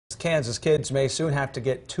Kansas kids may soon have to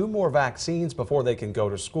get 2 more vaccines before they can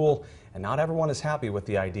go to school, and not everyone is happy with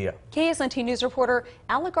the idea. KSNT News reporter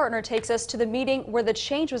Alec Gartner takes us to the meeting where the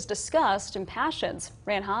change was discussed and passions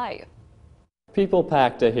ran high. People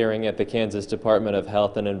packed a hearing at the Kansas Department of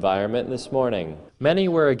Health and Environment this morning. Many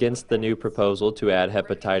were against the new proposal to add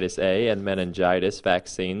hepatitis A and meningitis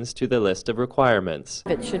vaccines to the list of requirements.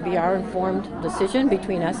 It should be our informed decision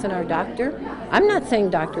between us and our doctor. I'm not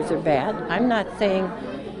saying doctors are bad. I'm not saying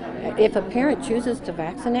if a parent chooses to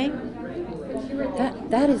vaccinate,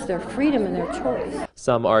 that is their freedom and their choice.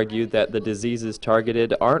 Some argued that the diseases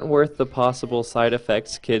targeted aren't worth the possible side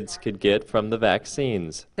effects kids could get from the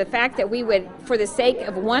vaccines. The fact that we would, for the sake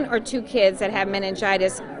of 1 or 2 kids that have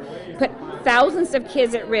meningitis, put thousands of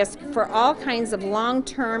kids at risk for all kinds of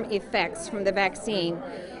long-term effects from the vaccine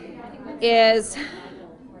is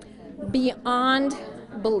beyond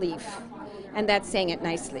belief. And that's saying it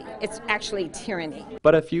nicely. It's actually tyranny.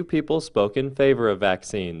 But a few people spoke in favor of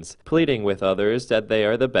vaccines, pleading with others that they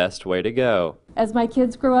are the best way to go. As my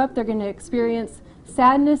kids grow up, they're going to experience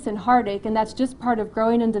sadness and heartache, and that's just part of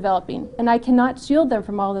growing and developing. And I cannot shield them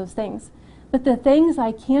from all those things. But the things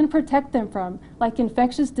I can protect them from, like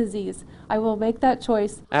infectious disease, I will make that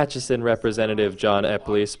choice. Atchison Representative John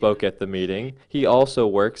Epley spoke at the meeting. He also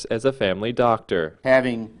works as a family doctor.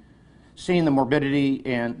 Having seen the morbidity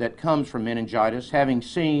that comes from meningitis, having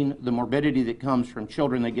seen the morbidity that comes from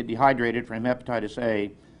children that get dehydrated from hepatitis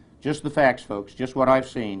A, just the facts, folks, just what I've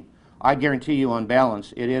seen, I guarantee you on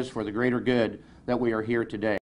balance it is for the greater good that we are here today.